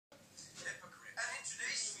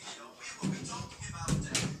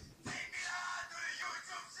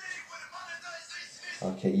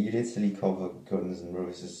okay, you literally cover Guns N'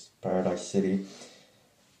 Roses Paradise City.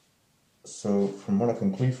 So from what I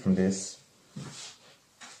conclude from this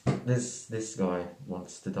guy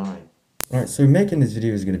wants to die. Right, so making this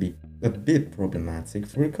video is going to be a bit problematic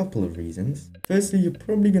for a couple of reasons. Firstly, you're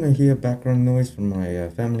probably going to hear background noise from my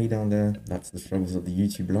family down there. That's the struggles of the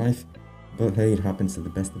YouTube life. But hey, it happens to the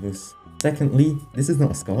best of us. Secondly, this is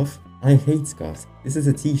not a scarf. I hate scarves. This is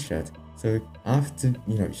a t-shirt. So I have to,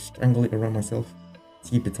 strangle it around myself to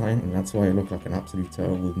keep it tight. And that's why I look like an absolute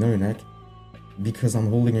turtle with no neck. Because I'm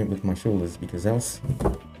holding it with my shoulders. Because else,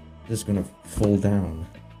 I'm just going to fall down.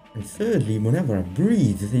 And thirdly, whenever I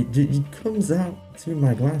breathe, it comes out through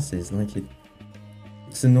my glasses like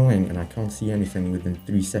it's annoying, and I can't see anything within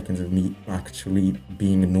 3 seconds of me actually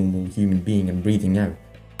being a normal human being and breathing out.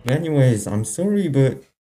 But anyways, I'm sorry, but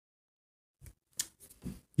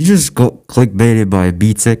you just got clickbaited by a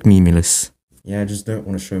BTech Memulous. Yeah, I just don't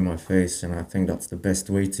want to show my face, and I think that's the best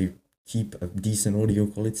way to keep a decent audio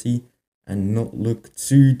quality and not look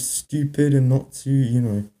too stupid and not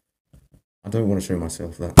too, I don't want to show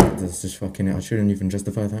myself that. That's just fucking it. I shouldn't even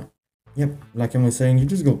justify that. Yep, like I was saying, you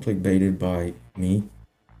just got clickbaited by me.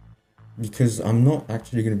 Because I'm not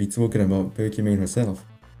actually going to be talking about Pokimane herself.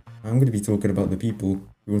 I'm going to be talking about the people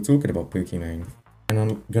who are talking about Pokimane. And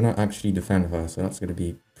I'm going to actually defend her, so that's going to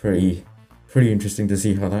be pretty interesting to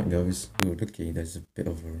see how that goes. Oh, looky, there's a bit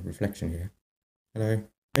of a reflection here. Hello.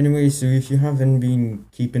 Anyway, so if you haven't been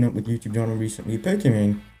keeping up with YouTube channel recently,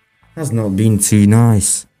 Pokimane has not been too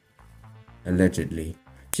nice. Allegedly.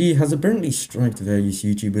 She has apparently striked various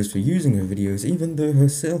YouTubers for using her videos, even though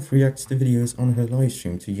herself reacts to videos on her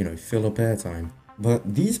livestream to, fill up airtime.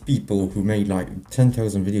 But these people who made like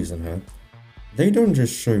 10,000 videos on her, they don't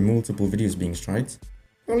just show multiple videos being striked,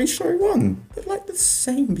 they only show one. They're like the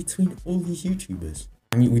same between all these YouTubers.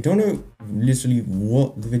 I mean, we don't know literally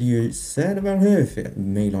what the video said about her, if it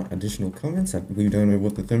made like additional comments, we don't know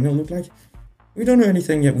what the thumbnail looked like. We don't know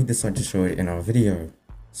anything yet, we decided to show it in our video.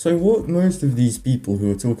 So what most of these people who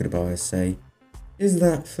are talking about her say is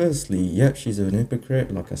that firstly, yep, she's an hypocrite,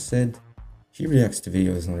 like I said, she reacts to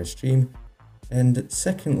videos on her stream, and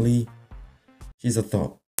secondly, she's a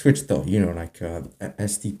thought, Twitch thought, like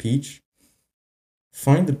ST Peach.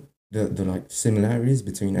 Find the like similarities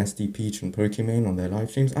between ST Peach and Pokimane on their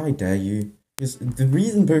live streams, I dare you. Because the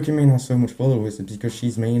reason Pokimane has so much followers is because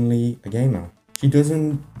she's mainly a gamer. She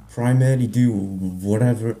doesn't primarily do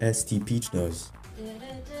whatever ST Peach does.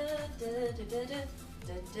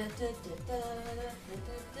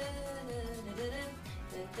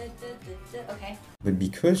 Okay. But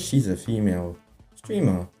because she's a female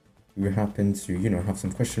streamer who happens to, have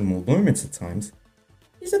some questionable moments at times,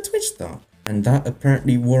 she's a Twitch star. And that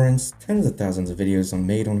apparently warrants tens of thousands of videos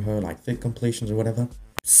made on her, like fake compilations or whatever.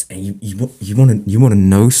 And you wanna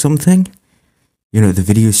know something? The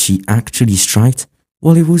videos she actually striked?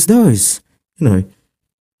 Well, it was those. The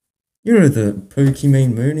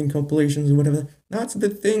Pokimane moaning compilations or whatever. That's the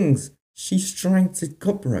things she's trying to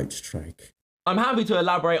copyright strike. I'm happy to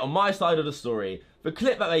elaborate on my side of the story. The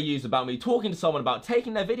clip that they used about me talking to someone about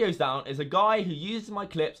taking their videos down is a guy who uses my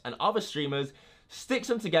clips and other streamers, sticks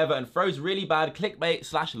them together and throws really bad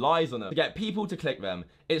clickbait/lies on them to get people to click them.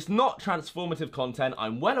 It's not transformative content.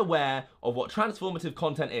 I'm well aware of what transformative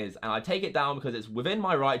content is, and I take it down because it's within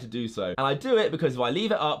my right to do so. And I do it because if I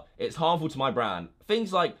leave it up, it's harmful to my brand.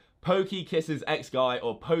 Things like Pokey kisses ex-guy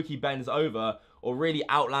or Pokey bends over or really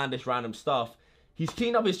outlandish random stuff. He's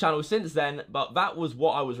cleaned up his channel since then, but that was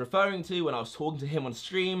what I was referring to when I was talking to him on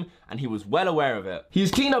stream, and he was well aware of it.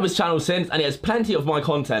 He's cleaned up his channel since, and he has plenty of my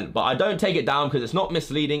content, but I don't take it down because it's not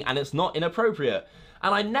misleading and it's not inappropriate.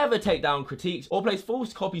 And I never take down critiques or place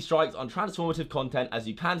false copy strikes on transformative content, as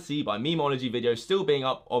you can see by Memology videos still being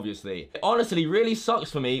up, obviously. It honestly really sucks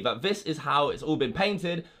for me that this is how it's all been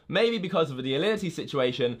painted, maybe because of the Alinity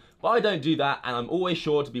situation, but I don't do that, and I'm always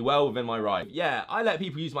sure to be well within my right. Yeah, I let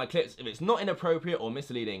people use my clips if it's not inappropriate or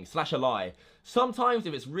misleading, / a lie. Sometimes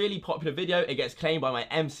if it's really popular video, it gets claimed by my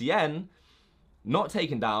MCN, not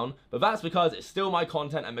taken down, but that's because it's still my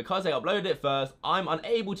content, and because I uploaded it first, I'm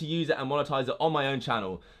unable to use it and monetize it on my own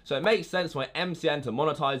channel. So it makes sense for my MCN to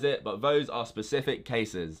monetize it, but those are specific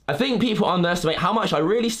cases. I think people underestimate how much I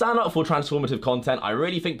really stand up for transformative content. I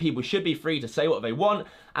really think people should be free to say what they want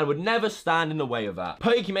and would never stand in the way of that.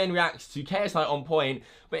 Pokimane reacts to KSI on point,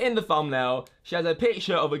 but in the thumbnail, she has a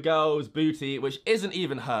picture of a girl's booty, which isn't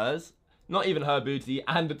even hers, not even her booty,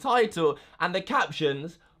 and the title and the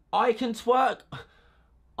captions, I can twerk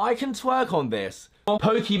on this.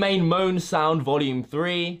 Pokimane Moan Sound Volume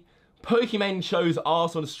 3, Pokimane shows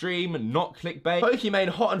arse on stream, not clickbait. Pokimane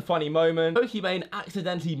hot and funny moment. Pokimane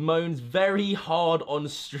accidentally moans very hard on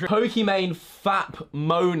stream. Pokimane fap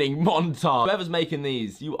moaning montage. Whoever's making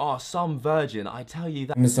these, you are some virgin, I tell you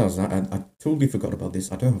that. Besides, I totally forgot about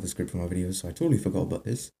this. I don't have a script for my videos, so I totally forgot about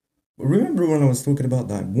this. But remember when I was talking about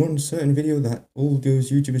that one certain video that all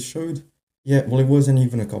those YouTubers showed? Yeah, well, it wasn't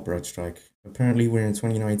even a copyright strike. Apparently, we're in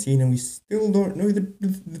 2019 and we still don't know the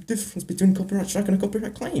difference between copyright strike and a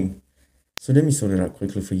copyright claim. So let me sort it out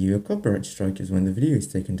quickly for you. A copyright strike is when the video is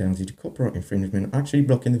taken down due to copyright infringement, actually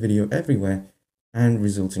blocking the video everywhere and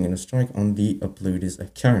resulting in a strike on the uploader's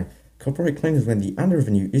account. Copyright claim is when the ad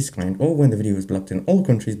revenue is claimed or when the video is blocked in all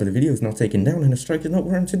countries but the video is not taken down and a strike is not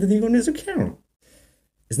warranted to the owner's account.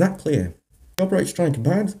 Is that clear? Copyright strike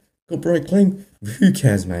bad? Copyright claim? Who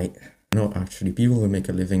cares, mate? No, actually, people who make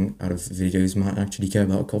a living out of videos might actually care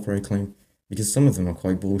about a copyright claim because some of them are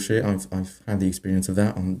quite bullshit. I've had the experience of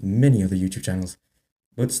that on many other YouTube channels.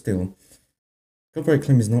 But still, copyright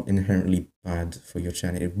claim is not inherently bad for your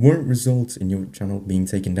channel. It won't result in your channel being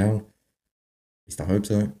taken down. At least I hope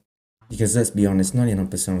so. Because let's be honest,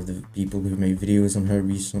 99% of the people who made videos on her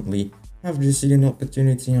recently have just seen an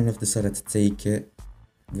opportunity and have decided to take it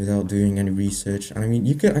without doing any research. I mean,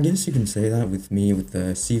 I guess you can say that with me, with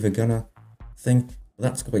the Siva Gunner thing. But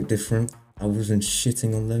that's quite different. I wasn't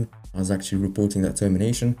shitting on them. I was actually reporting that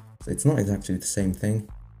termination. So it's not exactly the same thing.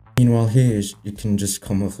 Meanwhile, here, you can just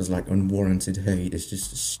come off as like unwarranted hate. It's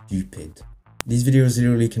just stupid. These videos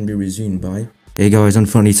literally can be resumed by... Hey guys,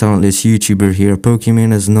 unfunny talentless YouTuber here.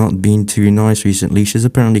 Pokimane has not been too nice recently. She's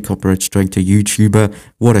apparently copyright striked a YouTuber.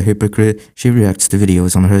 What a hypocrite. She reacts to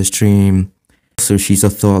videos on her stream. So she's a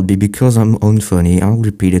thought, but because I'm unfunny, I'll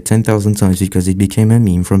repeat it 10,000 times because it became a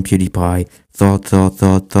meme from PewDiePie.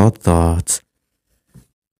 Thought.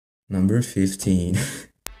 Number 15.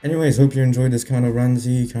 Anyways, hope you enjoyed this kind of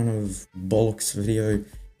ranty, kind of bollocks video.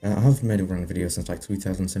 I haven't made a rant video since like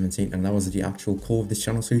 2017, and that was the actual core of this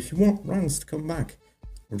channel. So if you want rants to come back,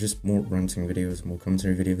 or just more ranting videos, more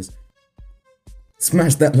commentary videos,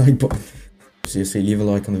 smash that like button. Seriously, leave a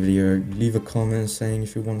like on the video, leave a comment saying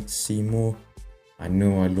if you want to see more. I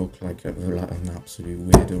know I look like an absolute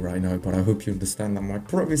weirdo right now, but I hope you understand that my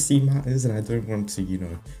privacy matters and I don't want to, you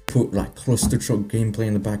know, put like cluster truck gameplay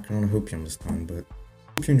in the background. I hope you understand, but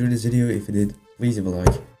hope you enjoyed this video. If you did, please leave a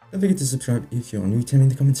like. Don't forget to subscribe if you're new. Tell me in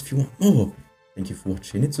the comments if you want more. Thank you for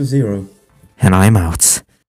watching. It's a Zero, and I'm out.